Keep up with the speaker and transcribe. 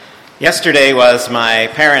Yesterday was would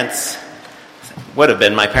have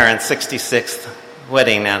been my parents' 66th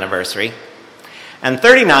wedding anniversary. And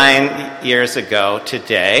 39 years ago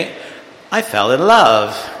today, I fell in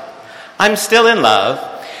love. I'm still in love.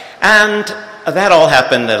 And that all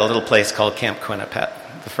happened at a little place called Camp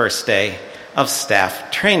Quinnipiac, the first day of staff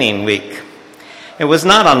training week. It was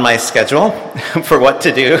not on my schedule for what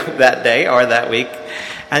to do that day or that week.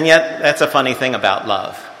 And yet, that's a funny thing about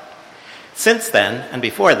love. Since then, and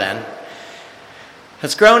before then,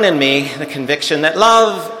 has grown in me the conviction that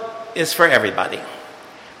love is for everybody.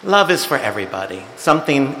 Love is for everybody.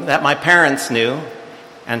 Something that my parents knew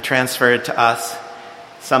and transferred to us.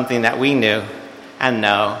 Something that we knew and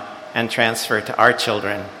know and transferred to our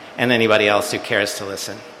children and anybody else who cares to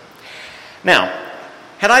listen. Now,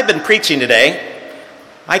 had I been preaching today,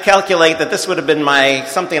 I calculate that this would have been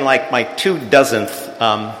something like my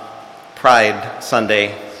 24th Pride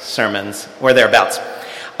Sunday sermons, or thereabouts.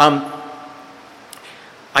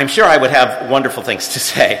 I'm sure I would have wonderful things to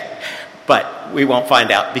say, but we won't find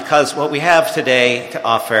out, because what we have today to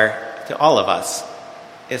offer to all of us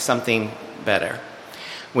is something better.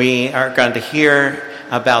 We are going to hear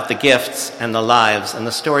about the gifts and the lives and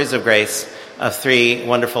the stories of grace of three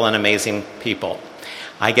wonderful and amazing people.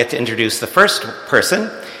 I get to introduce the first person,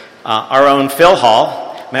 our own Phil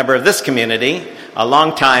Hall, member of this community, a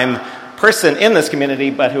longtime person in this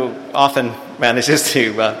community, but who often manages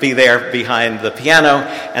to be there behind the piano,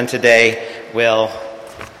 and today will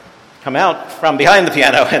come out from behind the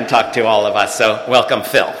piano and talk to all of us. So welcome,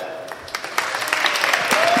 Phil.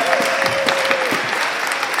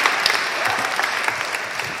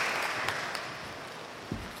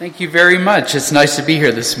 Thank you very much. It's nice to be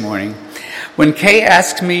here this morning. When Kay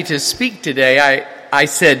asked me to speak today, I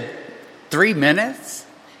said, 3 minutes?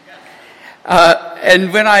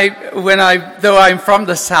 And though I'm from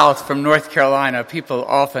the South, from North Carolina, people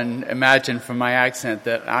often imagine from my accent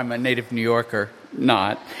that I'm a native New Yorker.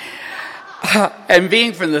 Not. And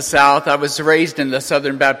being from the South, I was raised in the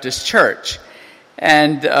Southern Baptist Church.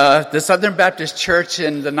 And the Southern Baptist Church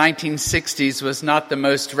in the 1960s was not the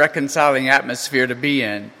most reconciling atmosphere to be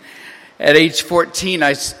in. At age 14,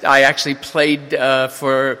 I actually played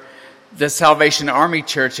for the Salvation Army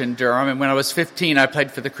Church in Durham. And when I was 15, I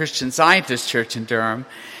played for the Christian Scientist Church in Durham.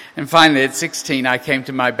 And finally, at 16, I came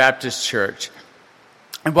to my Baptist church.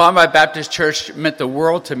 And while my Baptist church meant the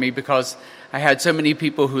world to me because I had so many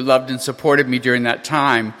people who loved and supported me during that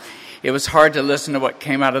time, it was hard to listen to what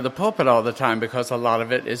came out of the pulpit all the time because a lot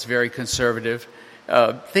of it is very conservative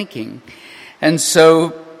thinking. And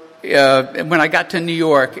so when I got to New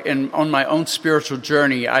York and on my own spiritual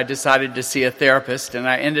journey, I decided to see a therapist, and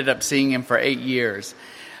I ended up seeing him for 8 years.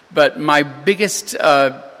 But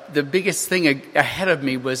the biggest thing ahead of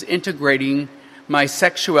me was integrating my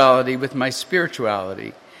sexuality with my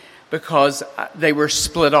spirituality, because they were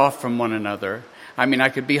split off from one another. I mean, I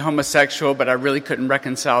could be homosexual, but I really couldn't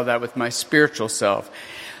reconcile that with my spiritual self.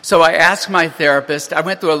 So I asked my therapist. I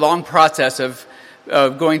went through a long process of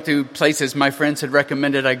going through places my friends had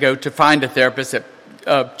recommended I go to find a therapist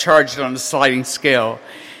that charged on a sliding scale.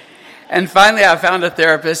 And finally, I found a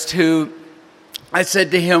therapist who, I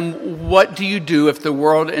said to him, what do you do if the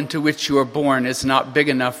world into which you are born is not big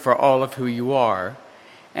enough for all of who you are?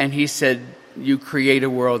 And he said, you create a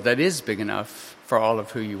world that is big enough for all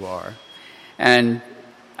of who you are. And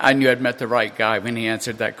I knew I'd met the right guy when he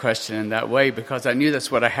answered that question in that way, because I knew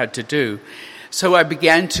that's what I had to do. So I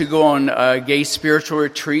began to go on gay spiritual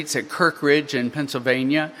retreats at Kirkridge in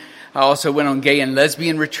Pennsylvania. I also went on gay and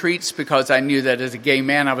lesbian retreats because I knew that as a gay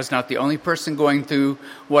man, I was not the only person going through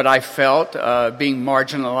what I felt, being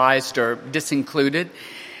marginalized or disincluded.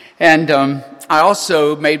 And I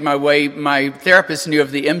also made my way, my therapist knew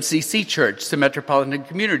of the MCC Church, the Metropolitan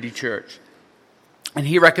Community Church. And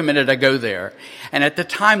he recommended I go there. And at the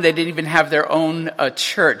time, they didn't even have their own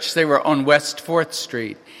church. They were on West 4th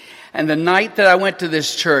Street. And the night that I went to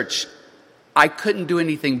this church, I couldn't do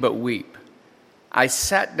anything but weep. I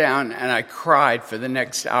sat down and I cried for the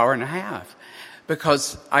next hour and a half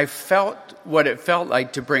because I felt what it felt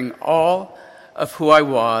like to bring all of who I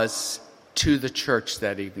was to the church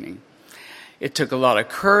that evening. It took a lot of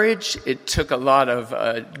courage. It took a lot of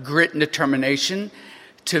grit and determination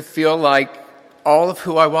to feel like all of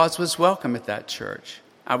who I was welcome at that church.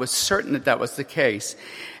 I was certain that that was the case.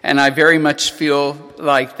 And I very much feel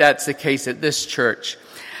like that's the case at this church.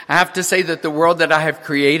 I have to say that the world that I have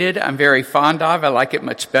created, I'm very fond of. I like it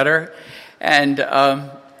much better. And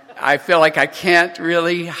I feel like I can't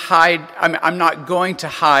really hide. I'm not going to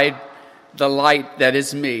hide the light that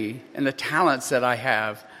is me and the talents that I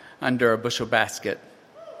have under a bushel basket.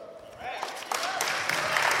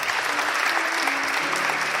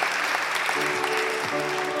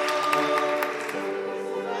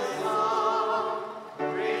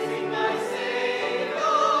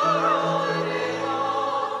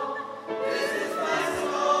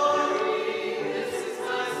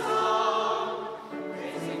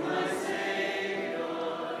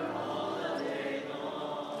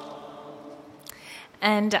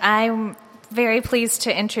 And I'm very pleased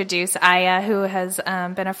to introduce Aya, who has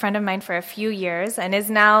been a friend of mine for a few years and is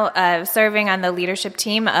now serving on the leadership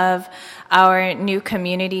team of our new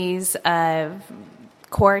community's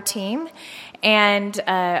core team. And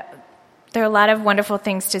there are a lot of wonderful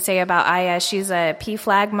things to say about Aya. She's a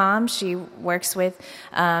PFLAG mom. She works with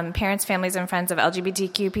parents, families, and friends of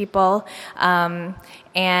LGBTQ people. And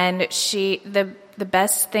the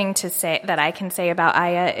best thing to say that I can say about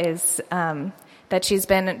Aya is that she's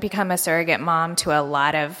become a surrogate mom to a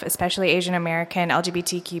lot of, especially Asian American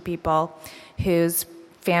LGBTQ people whose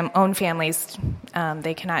own families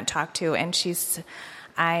they cannot talk to. And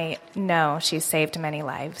I know she's saved many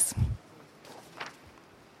lives.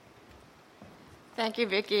 Thank you,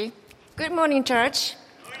 Vicki. Good morning, church.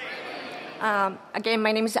 Again,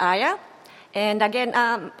 my name is Aya. And again,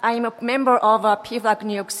 I'm a member of PFLAG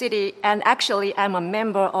New York City, and actually I'm a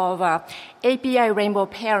member of API Rainbow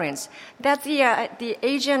Parents. That's the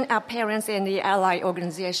Asian Parents and the Ally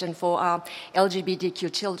organization for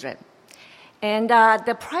LGBTQ children. And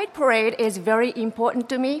the Pride Parade is very important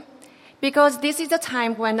to me because this is the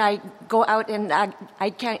time when I go out and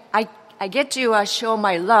I get to show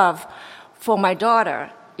my love for my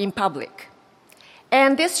daughter in public.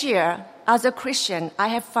 And this year, as a Christian, I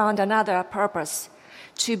have found another purpose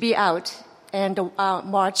to be out and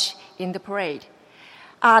march in the parade.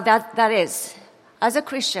 That is, as a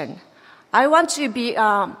Christian, I want to be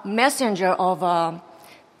a messenger of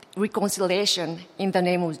reconciliation in the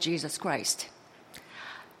name of Jesus Christ.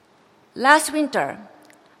 Last winter,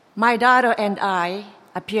 my daughter and I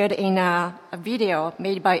appeared in a video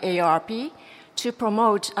made by AARP to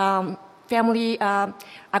promote family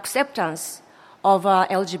acceptance of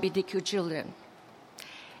LGBTQ children.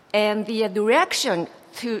 And the reaction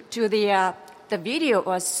to the video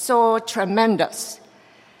was so tremendous.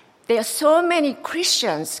 There are so many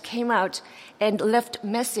Christians came out and left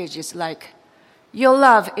messages like, "Your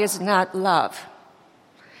love is not love.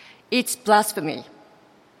 It's blasphemy.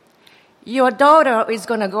 Your daughter is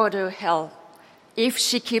going to go to hell if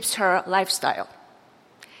she keeps her lifestyle.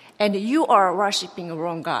 And you are worshiping the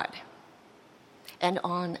wrong God." And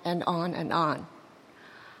on and on and on.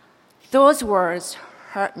 Those words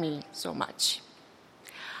hurt me so much.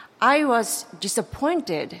 I was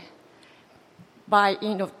disappointed by,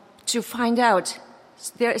 to find out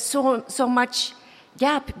there is so much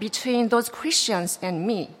gap between those Christians and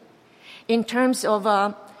me in terms of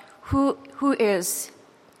who is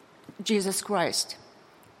Jesus Christ.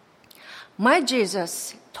 My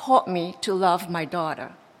Jesus taught me to love my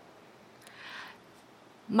daughter.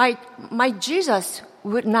 My Jesus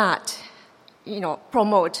would not,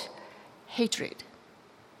 promote hatred.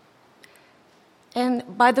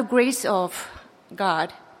 And by the grace of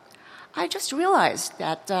God, I just realized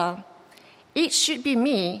that it should be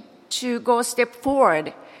me to go a step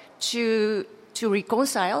forward to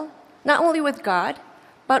reconcile, not only with God,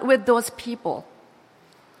 but with those people.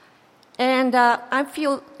 And I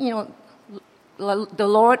feel, the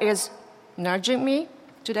Lord is nudging me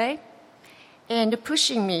today and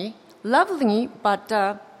pushing me, lovingly but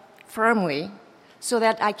firmly, so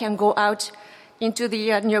that I can go out into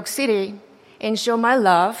the New York City and show my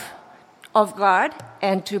love of God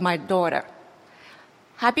and to my daughter.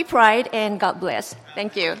 Happy Pride and God bless.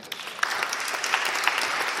 Thank you.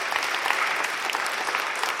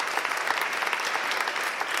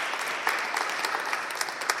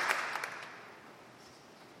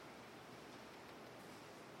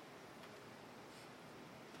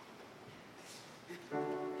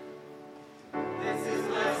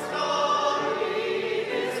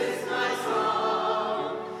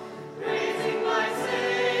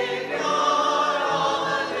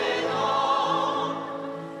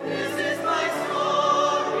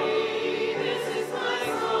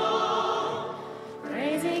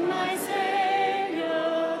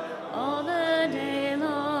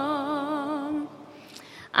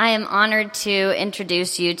 I am honored to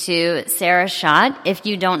introduce you to Sarah Schott, if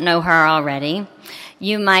you don't know her already.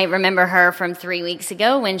 You might remember her from 3 weeks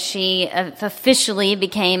ago when she officially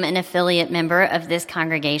became an affiliate member of this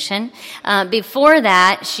congregation. Before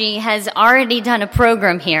that, she has already done a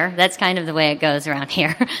program here. That's kind of the way it goes around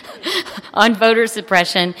here. On voter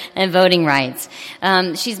suppression and voting rights.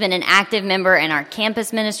 She's been an active member in our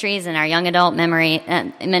campus ministries and our young adult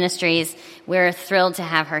ministries. We're thrilled to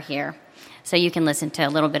have her here. So you can listen to a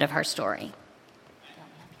little bit of her story.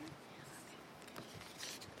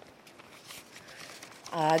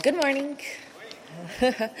 Good morning.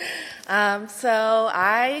 So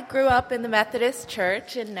I grew up in the Methodist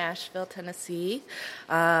Church in Nashville, Tennessee.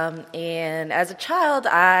 And as a child,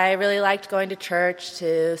 I really liked going to church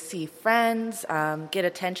to see friends, get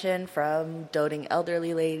attention from doting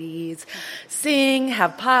elderly ladies, sing,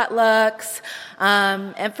 have potlucks.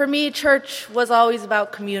 And for me, church was always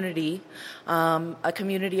about community, a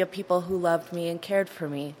community of people who loved me and cared for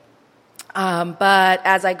me. But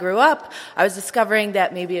as I grew up, I was discovering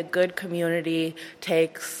that maybe a good community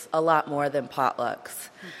takes a lot more than potlucks.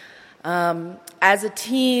 As a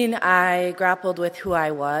teen, I grappled with who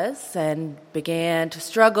I was and began to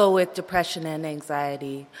struggle with depression and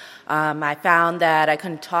anxiety. I found that I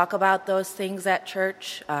couldn't talk about those things at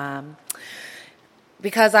church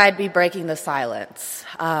because I'd be breaking the silence.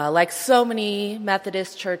 Like so many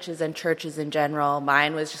Methodist churches and churches in general,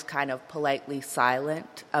 mine was just kind of politely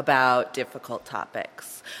silent about difficult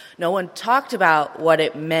topics. No one talked about what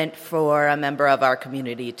it meant for a member of our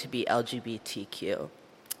community to be LGBTQ.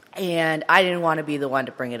 And I didn't want to be the one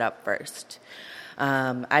to bring it up first.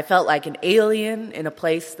 I felt like an alien in a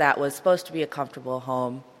place that was supposed to be a comfortable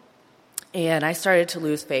home. And I started to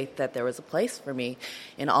lose faith that there was a place for me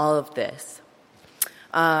in all of this.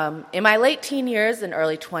 In my late teen years and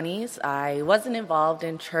early 20s, I wasn't involved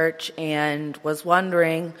in church and was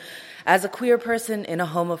wondering, as a queer person in a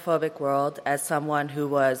homophobic world, as someone who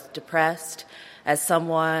was depressed, as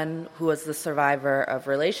someone who was the survivor of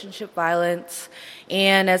relationship violence,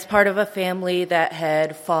 and as part of a family that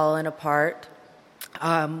had fallen apart,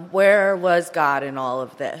 where was God in all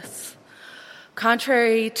of this?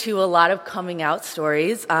 Contrary to a lot of coming out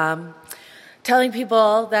stories, telling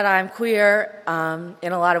people that I'm queer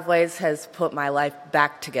in a lot of ways has put my life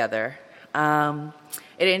back together.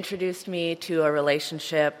 It introduced me to a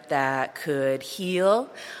relationship that could heal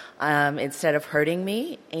instead of hurting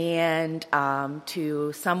me, and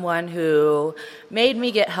to someone who made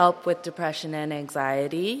me get help with depression and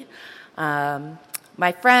anxiety.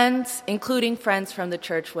 My friends, including friends from the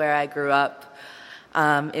church where I grew up,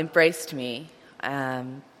 embraced me.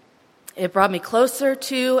 It brought me closer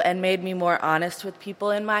to and made me more honest with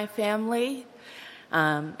people in my family.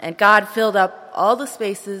 And God filled up all the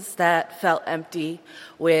spaces that felt empty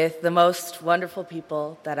with the most wonderful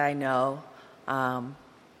people that I know,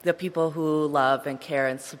 the people who love and care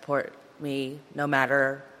and support me no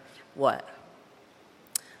matter what.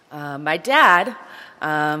 My dad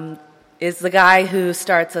is the guy who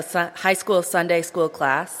starts a high school Sunday school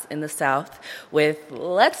class in the South with,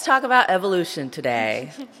 let's talk about evolution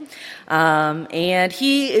today. And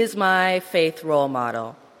he is my faith role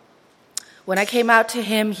model. When I came out to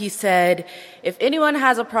him, he said, if anyone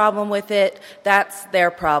has a problem with it, that's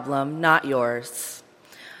their problem, not yours.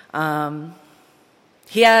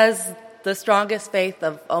 He has the strongest faith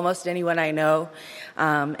of almost anyone I know,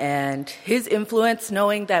 and his influence,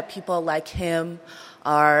 knowing that people like him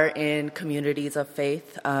are in communities of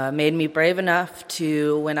faith, made me brave enough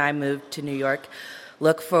to, when I moved to New York,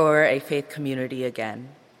 look for a faith community again.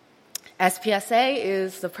 SPSA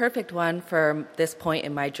is the perfect one for this point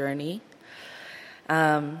in my journey.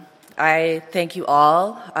 I thank you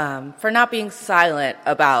all for not being silent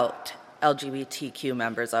about LGBTQ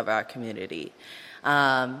members of our community,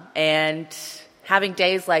 and having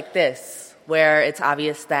days like this where it's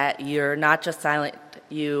obvious that you're not just silent,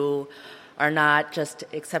 you are not just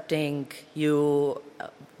accepting you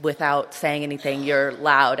without saying anything. You're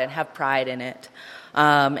loud and have pride in it.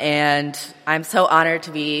 And I'm so honored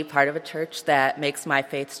to be part of a church that makes my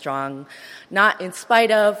faith strong, not in spite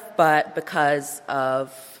of, but because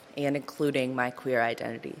of and including my queer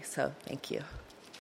identity. So thank you.